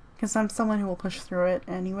 because I'm someone who will push through it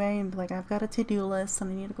anyway, and be like, I've got a to-do list, and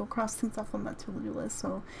I need to go cross things off on that to-do list,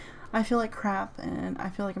 so I feel like crap, and I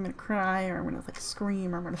feel like I'm gonna cry, or I'm gonna like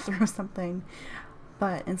scream, or I'm gonna throw something.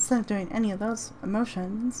 But instead of doing any of those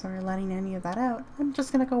emotions or letting any of that out, I'm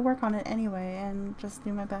just gonna go work on it anyway and just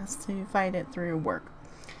do my best to fight it through work.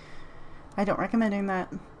 I don't recommend doing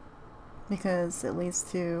that because it leads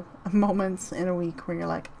to moments in a week where you're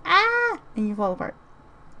like, ah, and you fall apart.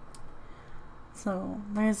 So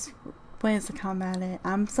there's ways to combat it.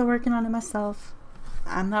 I'm still working on it myself.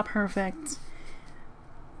 I'm not perfect,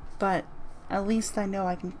 but at least I know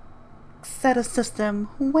I can set a system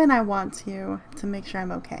when I want to make sure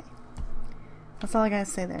I'm okay. That's all I gotta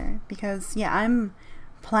say there. Because, yeah, I'm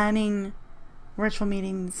planning virtual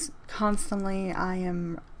meetings constantly. I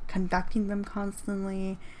am conducting them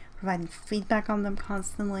constantly, providing feedback on them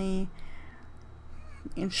constantly,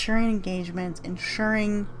 ensuring engagement,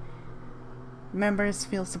 ensuring members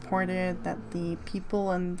feel supported, that the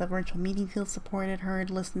people in the virtual meeting feel supported,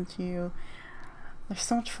 heard, listened to. There's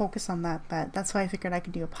so much focus on that, but that's why I figured I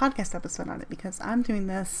could do a podcast episode on it, because I'm doing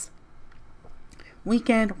this week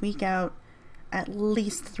in, week out, at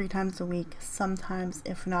least 3 times a week, sometimes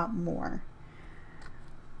if not more.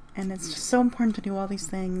 And it's just so important to do all these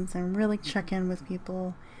things and really check in with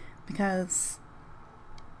people, because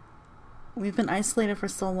we've been isolated for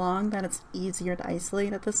so long that it's easier to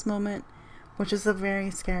isolate at this moment, which is a very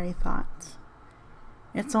scary thought.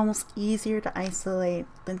 It's almost easier to isolate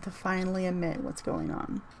than to finally admit what's going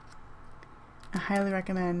on. I highly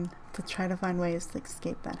recommend to try to find ways to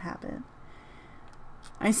escape that habit.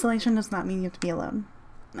 Isolation does not mean you have to be alone.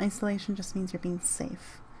 Isolation just means you're being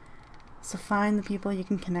safe. So find the people you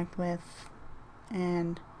can connect with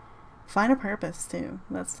and find a purpose too.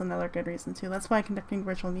 That's another good reason too. That's why conducting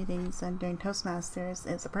virtual meetings and doing Toastmasters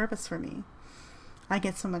is a purpose for me. I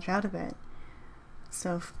get so much out of it.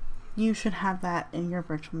 So you should have that in your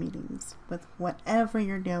virtual meetings with whatever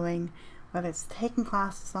you're doing, whether it's taking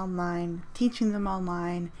classes online, teaching them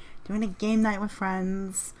online, doing a game night with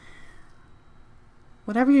friends,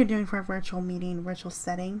 whatever you're doing for a virtual meeting, virtual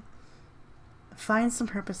setting, find some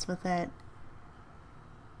purpose with it.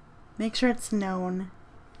 Make sure it's known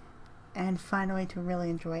and find a way to really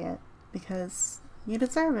enjoy it, because you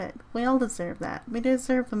deserve it. We all deserve that. We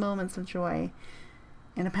deserve the moments of joy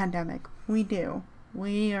in a pandemic. We do.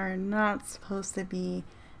 We are not supposed to be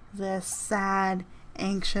this sad,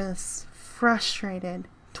 anxious, frustrated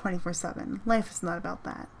 24/7. Life is not about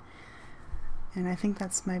that. And I think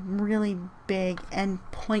that's my really big end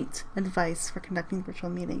point advice for conducting virtual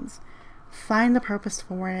meetings. Find the purpose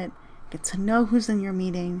for it, get to know who's in your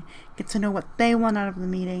meeting, get to know what they want out of the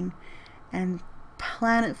meeting, and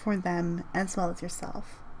plan it for them as well as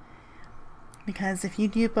yourself. Because if you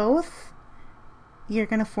do both, you're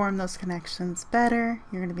going to form those connections better,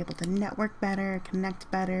 you're going to be able to network better, connect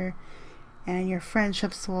better, and your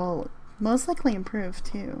friendships will most likely improve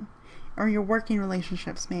too. Or your working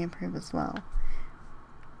relationships may improve as well.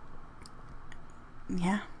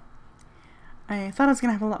 Yeah. I thought I was going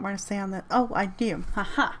to have a lot more to say on that. Oh, I do.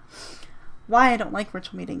 Haha. Why I don't like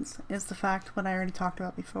virtual meetings is the fact what I already talked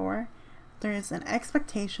about before. There is an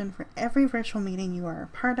expectation for every virtual meeting you are a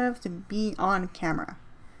part of to be on camera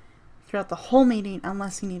throughout the whole meeting,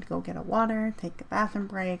 unless you need to go get a water, take a bathroom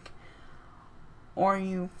break, or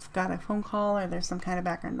you've got a phone call or there's some kind of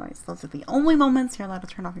background noise. Those are the only moments you're allowed to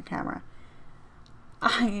turn off your camera.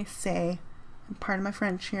 I say, and part of my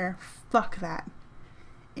French here, fuck that.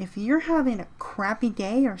 If you're having a crappy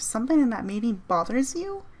day or something in that meeting bothers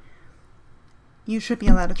you, you should be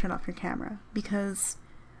allowed to turn off your camera. Because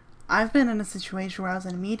I've been in a situation where I was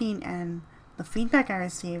in a meeting and the feedback I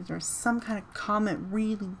received or some kind of comment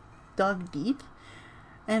really dug deep,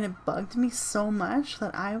 and it bugged me so much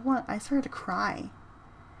that I started to cry,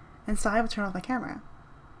 and so I would turn off my camera.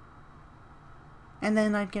 And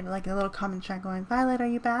then I'd get like a little comment chat going, "Violet, are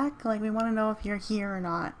you back? Like, we want to know if you're here or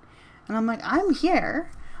not." And I'm like, "I'm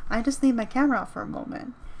here. I just need my camera off for a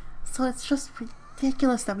moment." So it's just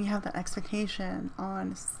ridiculous that we have that expectation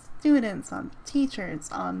on students, on teachers,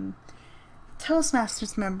 on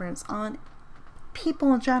Toastmasters members, on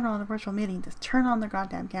people in general in a virtual meeting to turn on their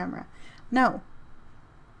goddamn camera. No.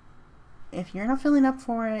 If you're not feeling up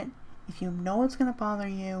for it, if you know it's going to bother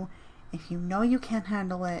you, if you know you can't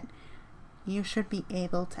handle it, you should be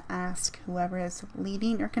able to ask whoever is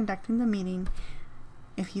leading or conducting the meeting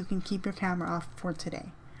if you can keep your camera off for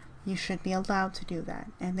today. You should be allowed to do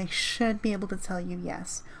that, and they should be able to tell you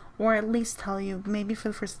yes, or at least tell you maybe for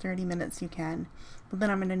the first 30 minutes you can, but then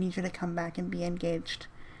I'm going to need you to come back and be engaged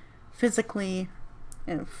physically,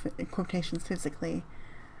 in quotations physically,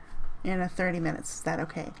 in a 30 minutes. Is that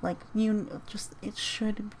okay? Like, it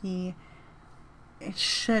should be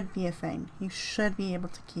a thing. You should be able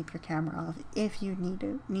to keep your camera off if you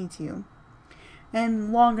need to.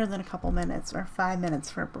 And longer than a couple minutes or 5 minutes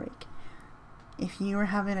for a break. If you are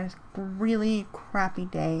having a really crappy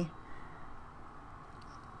day,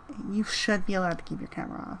 you should be allowed to keep your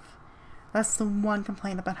camera off. That's the one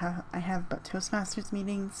complaint about how I have about Toastmasters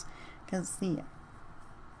meetings, because the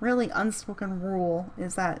really unspoken rule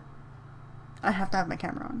is that I have to have my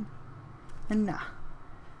camera on. And nah,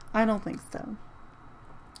 I don't think so.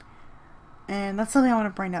 And that's something I want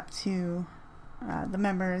to bring up to the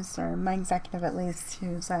members, or my executive at least,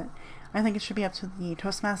 too, is that I think it should be up to the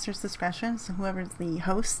Toastmasters' discretion. So whoever's the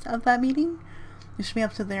host of that meeting, it should be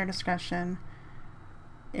up to their discretion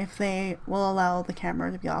if they will allow the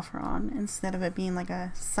camera to be off or on, instead of it being like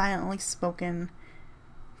a silently spoken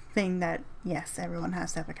thing that, yes, everyone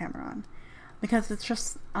has to have a camera on. Because it's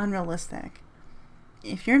just unrealistic.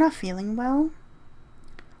 If you're not feeling well,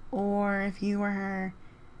 or if you are...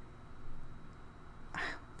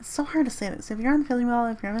 It's so hard to say this. If you're not feeling well,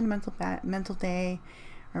 if you're having a mental day,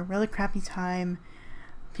 or a really crappy time,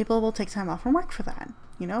 people will take time off from work for that.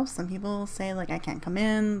 You know, some people say, like, I can't come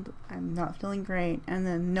in, I'm not feeling great, and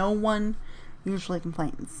then no one usually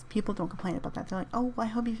complains. People don't complain about that. They're like, oh, I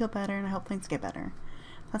hope you feel better, and I hope things get better.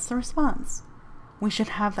 That's the response. We should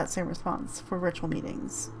have that same response for virtual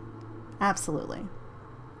meetings. Absolutely.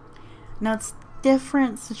 Now, it's a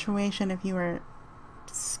different situation if you are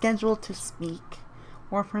scheduled to speak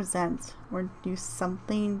or present or do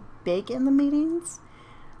something big in the meetings.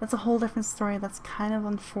 That's a whole different story. That's kind of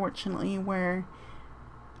unfortunately where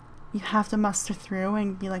you have to muster through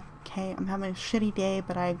and be like, okay, I'm having a shitty day,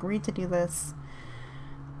 but I agreed to do this.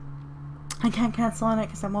 I can't cancel on it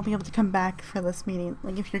because I won't be able to come back for this meeting.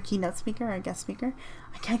 Like, if you're a keynote speaker or a guest speaker,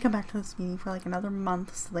 I can't come back to this meeting for like another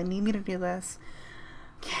month, so they need me to do this.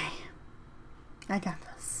 Okay, I got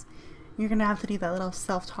this. You're gonna have to do that little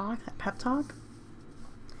self-talk, that pep talk.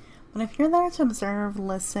 But if you're there to observe,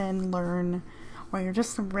 listen, learn, or you're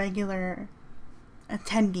just a regular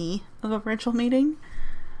attendee of a virtual meeting,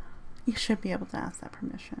 you should be able to ask that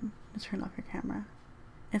permission to turn off your camera.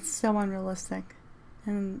 It's so unrealistic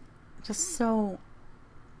and just so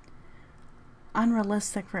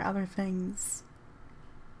unrealistic for other things.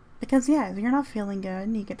 Because yeah, if you're not feeling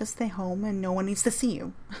good, you get to stay home and no one needs to see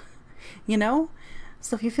you. You know?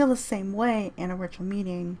 So if you feel the same way in a virtual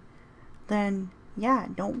meeting, then yeah,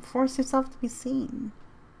 don't force yourself to be seen.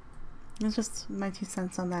 It's just my 2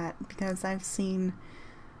 cents on that, because I've seen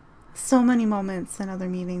so many moments in other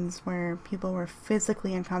meetings where people were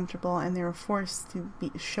physically uncomfortable and they were forced to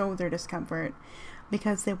show their discomfort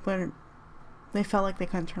because they felt like they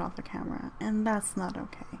couldn't turn off their camera, and that's not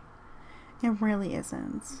okay. It really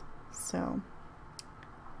isn't. So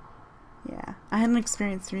yeah, I had an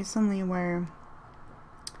experience recently where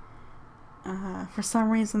for some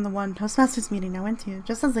reason the one Toastmasters meeting I went to,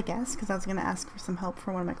 just as a guest because I was going to ask for some help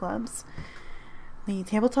for one of my clubs, the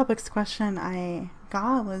table topics question I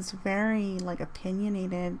got was very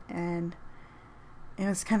opinionated, and it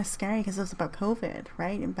was kind of scary because it was about COVID,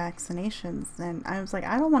 right, and vaccinations, and I was like,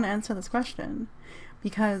 I don't want to answer this question,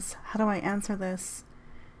 because how do I answer this?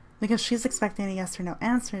 Because she's expecting a yes or no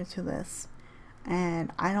answer to this,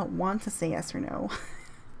 and I don't want to say yes or no.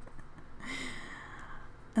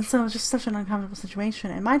 And so it was just such an uncomfortable situation,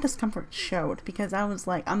 and my discomfort showed, because I was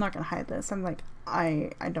like, I'm not going to hide this. I'm like,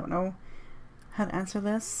 I don't know how to answer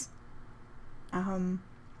this. And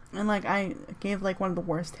I gave one of the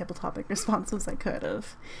worst table topic responses I could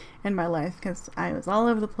have in my life, because I was all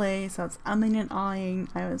over the place. I was umming and ahhing.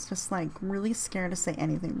 I was just really scared to say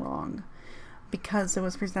anything wrong, because it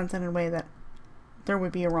was presented in a way that there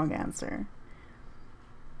would be a wrong answer.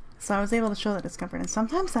 So I was able to show that discomfort, and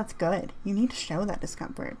sometimes that's good. You need to show that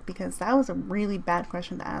discomfort, because that was a really bad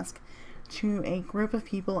question to ask to a group of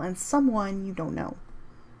people and someone you don't know.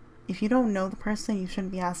 If you don't know the person, you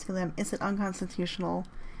shouldn't be asking them, is it unconstitutional?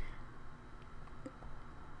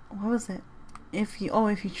 What was it? If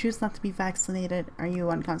you choose not to be vaccinated, are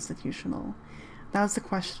you unconstitutional? That was the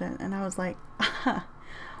question, and I was like,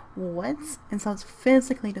 what? And so I was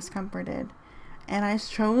physically discomforted. And I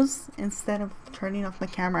chose, instead of turning off my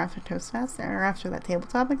camera after Toastmaster or after that table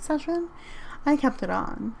topic session, I kept it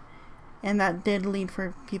on. And that did lead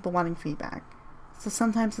for people wanting feedback. So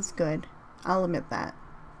sometimes it's good. I'll admit that.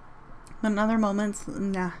 But in other moments,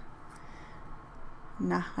 nah.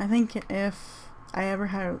 I think if I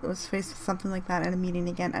ever was faced with something like that in a meeting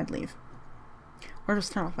again, I'd leave. Or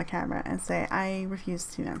just turn off my camera and say, I refuse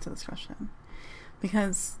to answer this question.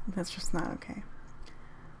 Because that's just not okay.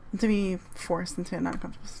 To be forced into an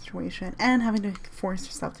uncomfortable situation and having to force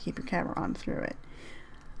yourself to keep your camera on through it.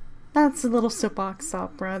 That's a little soapbox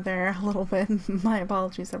opera there, a little bit. My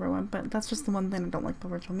apologies, everyone, but that's just the one thing I don't like about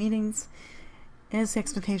virtual meetings, is the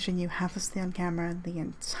expectation you have to stay on camera the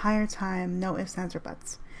entire time, no ifs, ands, or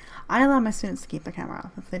buts. I allow my students to keep their camera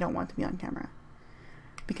off if they don't want to be on camera,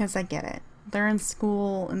 because I get it. They're in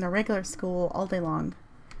school, in their regular school, all day long.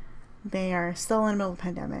 They are still in the middle of the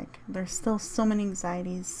pandemic. There's still so many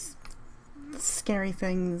anxieties, scary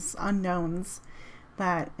things, unknowns,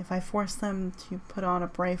 that if I force them to put on a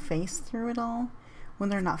brave face through it all, when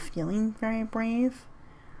they're not feeling very brave,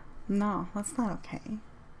 no, that's not okay.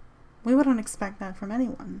 We wouldn't expect that from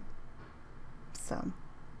anyone. So,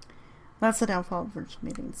 that's the downfall of virtual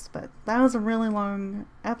meetings. But that was a really long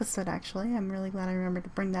episode, actually. I'm really glad I remembered to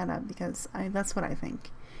bring that up, because that's what I think.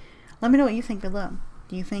 Let me know what you think below.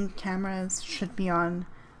 Do you think cameras should be on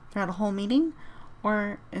throughout a whole meeting?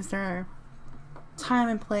 Or is there a time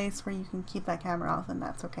and place where you can keep that camera off and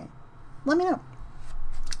that's okay? Let me know.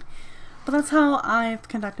 But that's how I've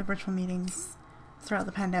conducted virtual meetings throughout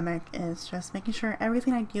the pandemic, is just making sure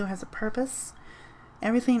everything I do has a purpose.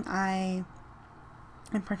 Everything I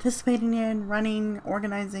am participating in, running,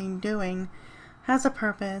 organizing, doing has a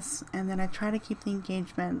purpose, and then I try to keep the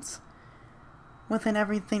engagement within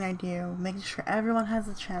everything I do, making sure everyone has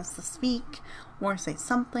a chance to speak or say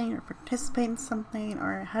something or participate in something,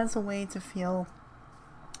 or has a way to feel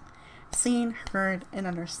seen, heard, and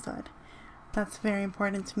understood. That's very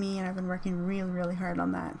important to me, and I've been working really, really hard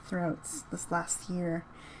on that throughout this last year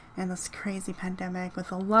and this crazy pandemic,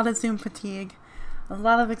 with a lot of Zoom fatigue, a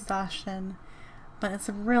lot of exhaustion, but it's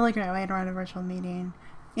a really great way to run a virtual meeting.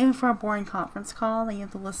 Even for a boring conference call that you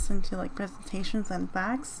have to listen to presentations and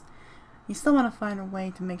facts, you still want to find a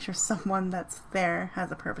way to make sure someone that's there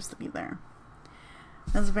has a purpose to be there.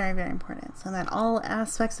 That's very, very important. So that all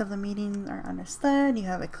aspects of the meeting are understood, you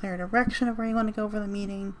have a clear direction of where you want to go for the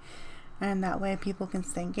meeting, and that way people can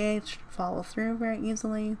stay engaged, follow through very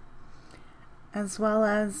easily, as well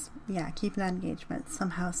as, keep that engagement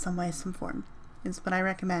somehow, some way, some form, is what I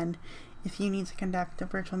recommend if you need to conduct a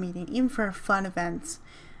virtual meeting, even for a fun event,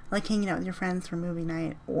 like hanging out with your friends for movie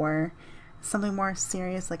night, or something more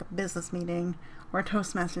serious like a business meeting or a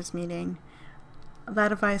Toastmasters meeting.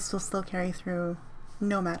 That advice will still carry through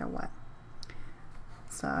no matter what.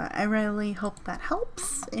 So I really hope that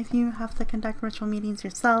helps if you have to conduct virtual meetings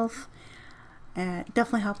yourself. And it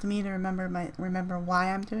definitely helped me to remember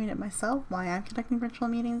why I'm doing it myself, why I'm conducting virtual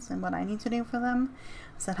meetings, and what I need to do for them.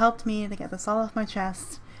 So it helped me to get this all off my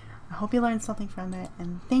chest. I hope you learned something from it,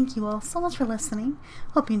 and thank you all so much for listening.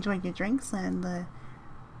 Hope you enjoyed your drinks and the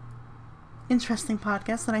interesting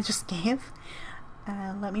podcast that I just gave.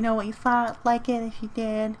 Let me know what you thought, like it if you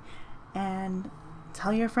did, and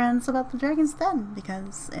tell your friends about the Dragyn's Den,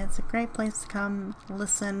 because it's a great place to come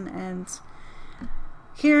listen and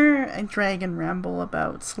hear a dragon ramble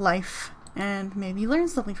about life, and maybe learn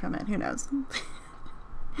something from it. Who knows?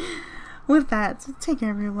 With that, take care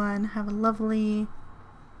everyone. Have a lovely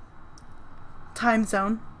time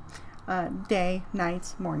zone, day,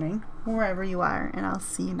 night, morning, wherever you are, and I'll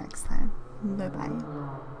see you next time. Bye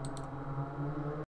bye.